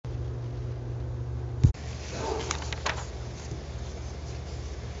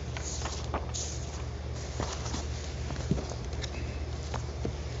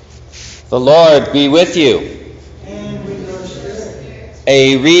The Lord be with you. And with your spirit.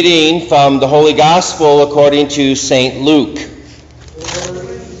 A reading from the Holy Gospel according to St. Luke.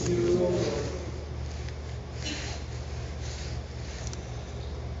 Glory to you, O Lord.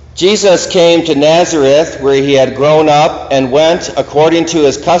 Jesus came to Nazareth, where he had grown up, and went, according to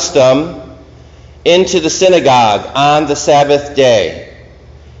his custom, into the synagogue on the Sabbath day.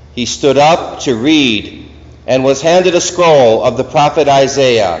 He stood up to read, and was handed a scroll of the prophet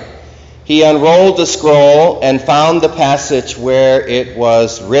Isaiah. He unrolled the scroll and found the passage where it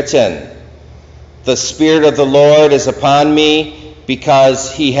was written, "The Spirit of the Lord is upon me,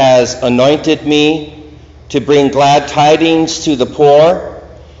 because he has anointed me to bring glad tidings to the poor.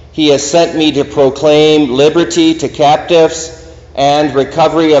 He has sent me to proclaim liberty to captives and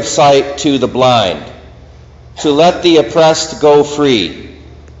recovery of sight to the blind, to let the oppressed go free,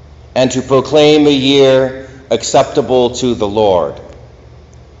 and to proclaim a year acceptable to the Lord."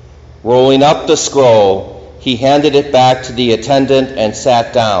 Rolling up the scroll, he handed it back to the attendant and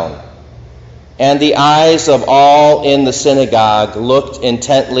sat down. And the eyes of all in the synagogue looked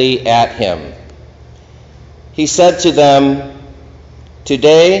intently at him. He said to them,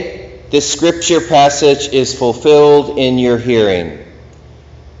 "Today this scripture passage is fulfilled in your hearing."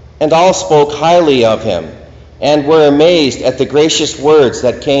 And all spoke highly of him, and were amazed at the gracious words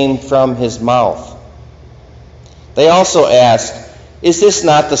that came from his mouth. They also asked, "Is this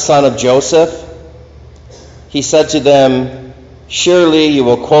not the son of Joseph?" He said to them, "Surely you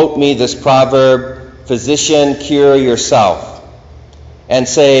will quote me this proverb, 'Physician, cure yourself,' and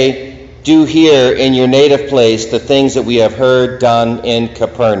say, 'Do here in your native place the things that we have heard done in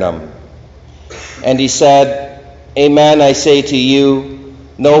Capernaum.'" And he said, "Amen, I say to you,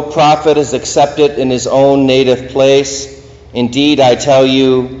 no prophet is accepted in his own native place. Indeed, I tell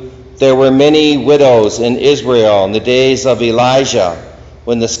you, there were many widows in Israel in the days of Elijah,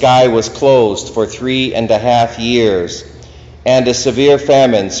 when the sky was closed for 3.5 years, and a severe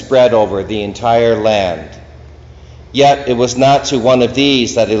famine spread over the entire land. Yet it was not to one of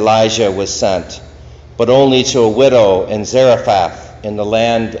these that Elijah was sent, but only to a widow in Zarephath in the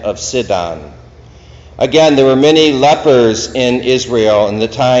land of Sidon. Again, there were many lepers in Israel in the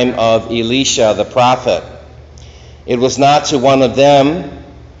time of Elisha the prophet. It was not to one of them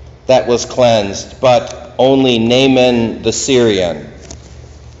that was cleansed, but only Naaman the Syrian."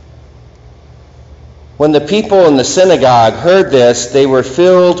 When the people in the synagogue heard this, they were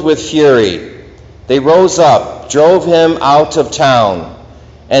filled with fury. They rose up, drove him out of town,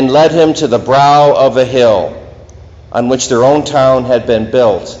 and led him to the brow of a hill on which their own town had been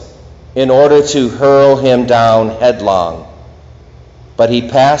built, in order to hurl him down headlong. But he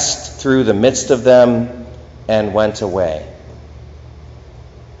passed through the midst of them and went away.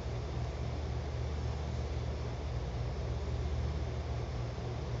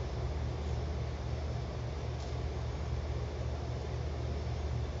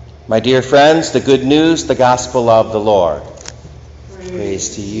 My dear friends, the good news, the gospel of the Lord.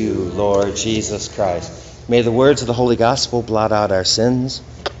 Praise to you, Lord Jesus Christ. May the words of the Holy Gospel blot out our sins.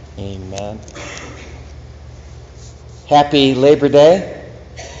 Amen. Happy Labor Day.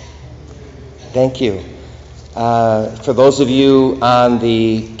 Thank you. For those of you on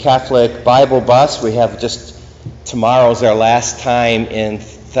the Catholic Bible bus, we have tomorrow's our last time in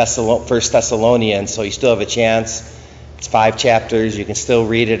 1 Thessalonians, so you still have a chance. It's 5 chapters. You can still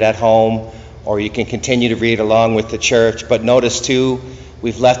read it at home, or you can continue to read along with the church. But notice, too,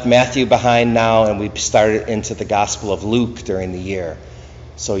 we've left Matthew behind now, and we've started into the Gospel of Luke during the year.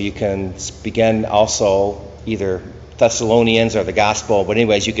 So you can begin also either Thessalonians or the Gospel. But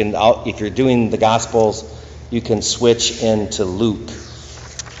anyways, you can, if you're doing the Gospels, you can switch into Luke.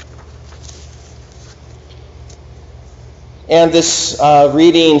 And this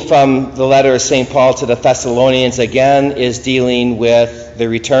reading from the letter of St. Paul to the Thessalonians, again, is dealing with the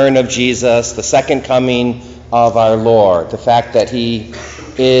return of Jesus, the second coming of our Lord, the fact that he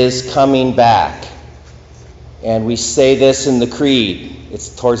is coming back. And we say this in the Creed. It's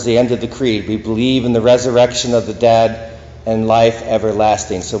towards the end of the Creed. We believe in the resurrection of the dead and life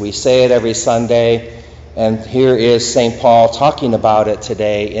everlasting. So we say it every Sunday. And here is St. Paul talking about it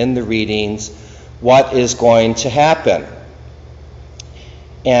today in the readings, what is going to happen.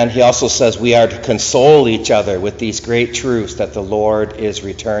 And he also says we are to console each other with these great truths that the Lord is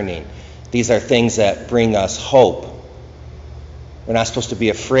returning. These are things that bring us hope. We're not supposed to be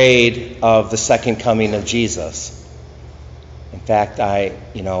afraid of the second coming of Jesus. In fact,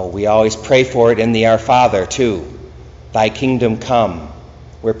 we always pray for it in the Our Father too. Thy kingdom come.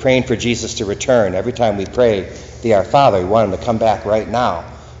 We're praying for Jesus to return. Every time we pray the Our Father, we want him to come back right now.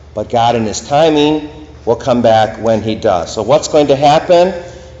 But God in his timing will come back when he does. So what's going to happen?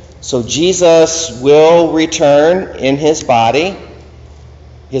 So Jesus will return in his body,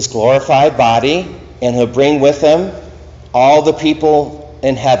 his glorified body, and he'll bring with him all the people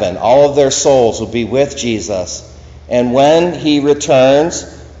in heaven. All of their souls will be with Jesus. And when he returns,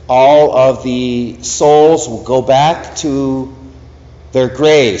 all of the souls will go back to their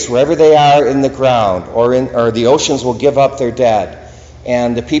graves, wherever they are in the ground, or the oceans will give up their dead.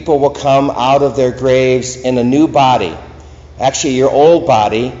 And the people will come out of their graves in a new body. Actually, your old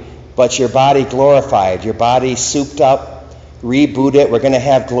body, but your body glorified, your body souped up, rebooted. We're going to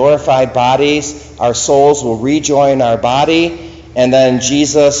have glorified bodies. Our souls will rejoin our body, and then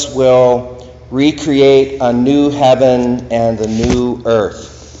Jesus will recreate a new heaven and a new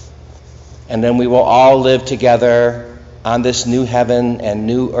earth. And then we will all live together on this new heaven and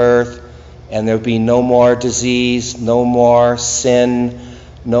new earth, and there'll be no more disease, no more sin,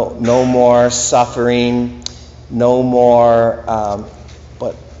 no more suffering, no more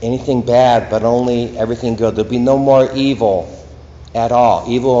anything bad, but only everything good. There'll be no more evil at all.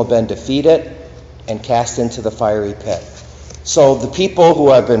 Evil will have been defeated and cast into the fiery pit. So the people who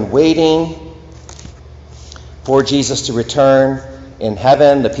have been waiting for Jesus to return in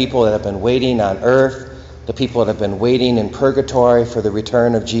heaven, the people that have been waiting on earth, the people that have been waiting in purgatory for the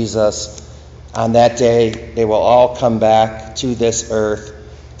return of Jesus, on that day they will all come back to this earth.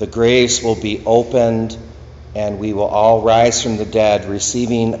 The graves will be opened, and we will all rise from the dead,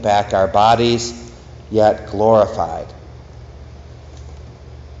 receiving back our bodies, yet glorified.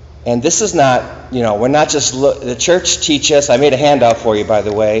 And this is not, we're not just, the church teaches, I made a handout for you, by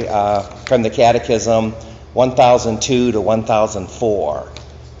the way, from the Catechism, 1002 to 1004,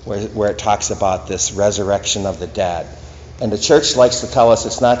 where it talks about this resurrection of the dead. And the church likes to tell us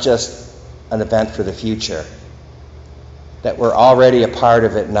it's not just an event for the future, that we're already a part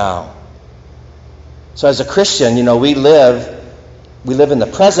of it now. So as a Christian, we live in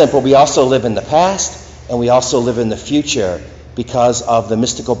the present, but we also live in the past, and we also live in the future because of the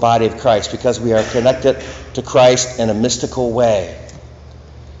mystical body of Christ, because we are connected to Christ in a mystical way.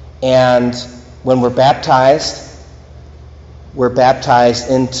 And when we're baptized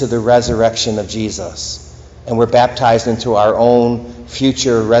into the resurrection of Jesus, and we're baptized into our own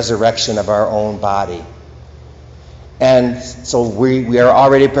future resurrection of our own body. And so we are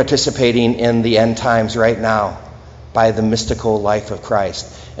already participating in the end times right now by the mystical life of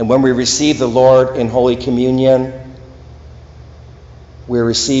Christ. And when we receive the Lord in Holy Communion, we're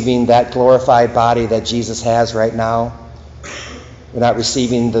receiving that glorified body that Jesus has right now. We're not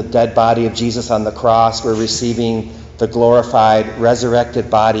receiving the dead body of Jesus on the cross. We're receiving the glorified, resurrected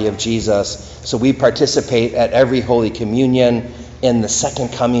body of Jesus. So we participate at every Holy Communion in the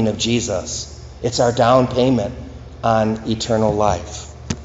second coming of Jesus. It's our down payment on eternal life.